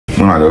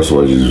I just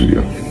watched this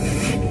video.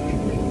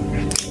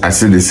 I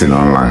see this thing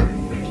online.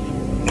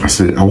 I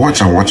say, I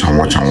watch and watch.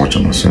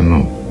 I say,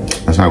 no.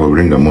 I say, I will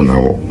bring the moon.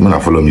 Moon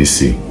follow me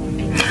see.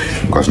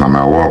 Because now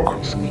my work,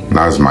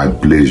 that's my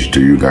pledge to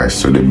you guys.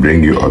 So they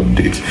bring you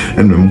updates.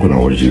 And I'm going to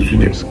watch this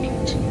video.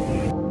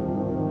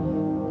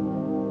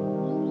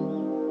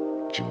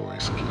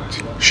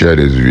 Share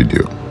this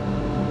video.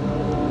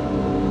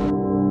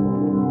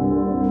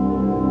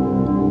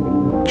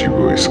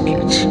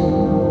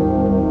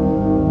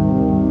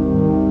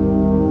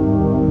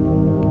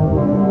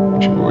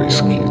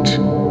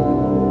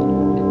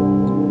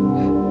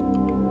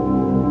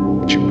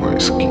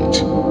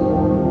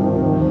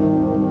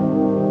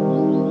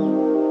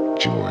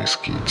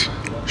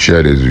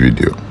 Share this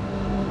video.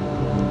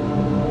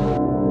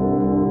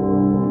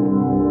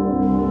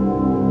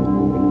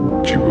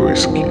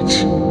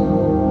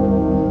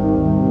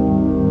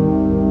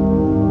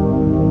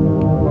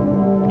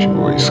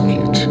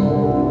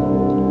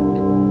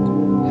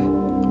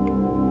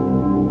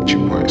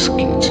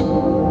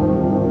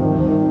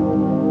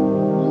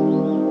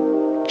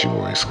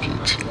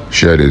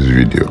 Share this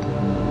video.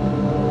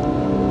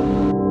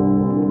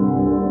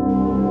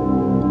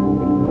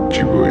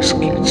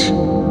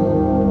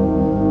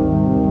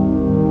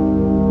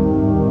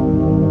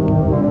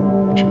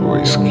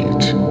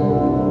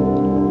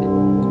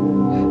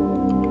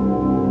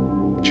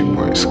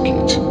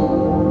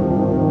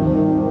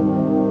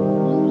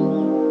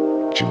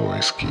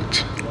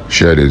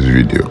 Share this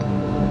video.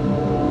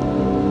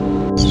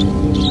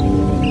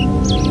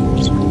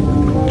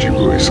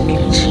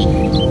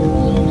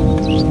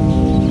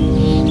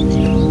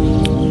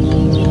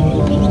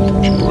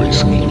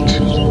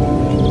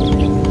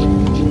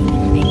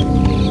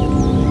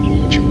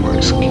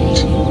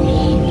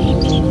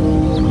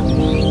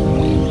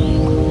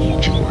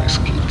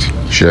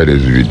 Share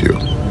this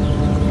video.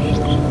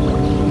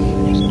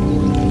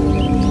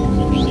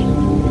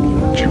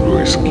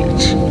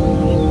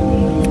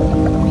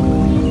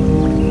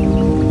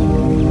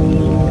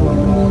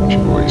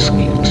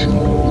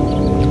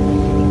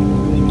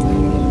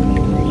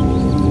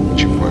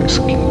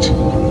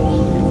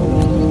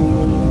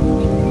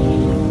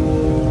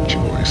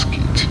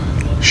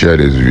 Share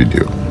this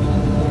video.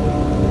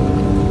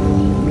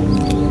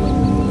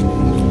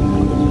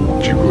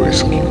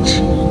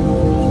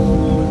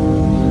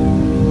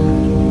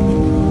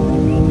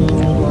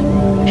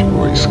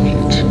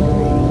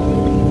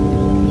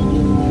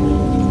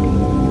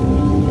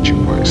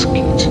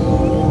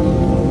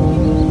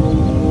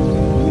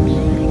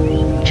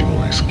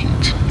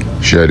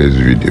 Share this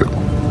video.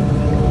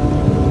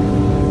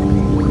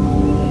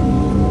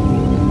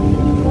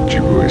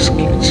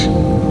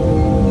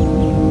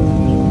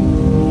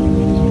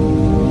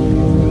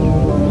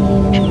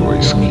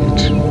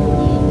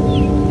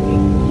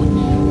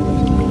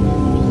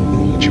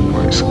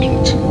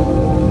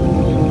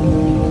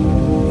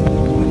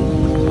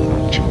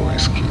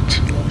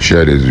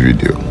 Share this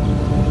video.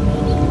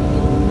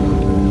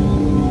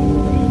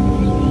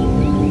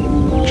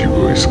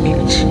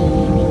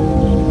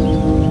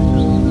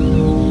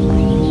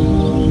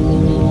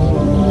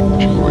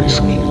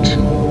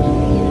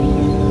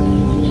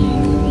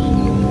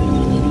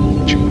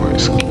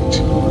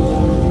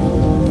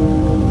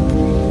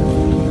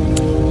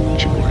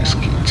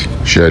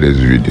 Share this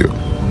video.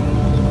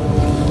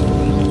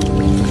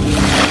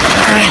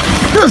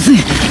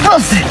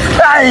 Doce!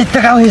 Ai,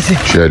 traga esse!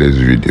 Share this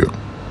video.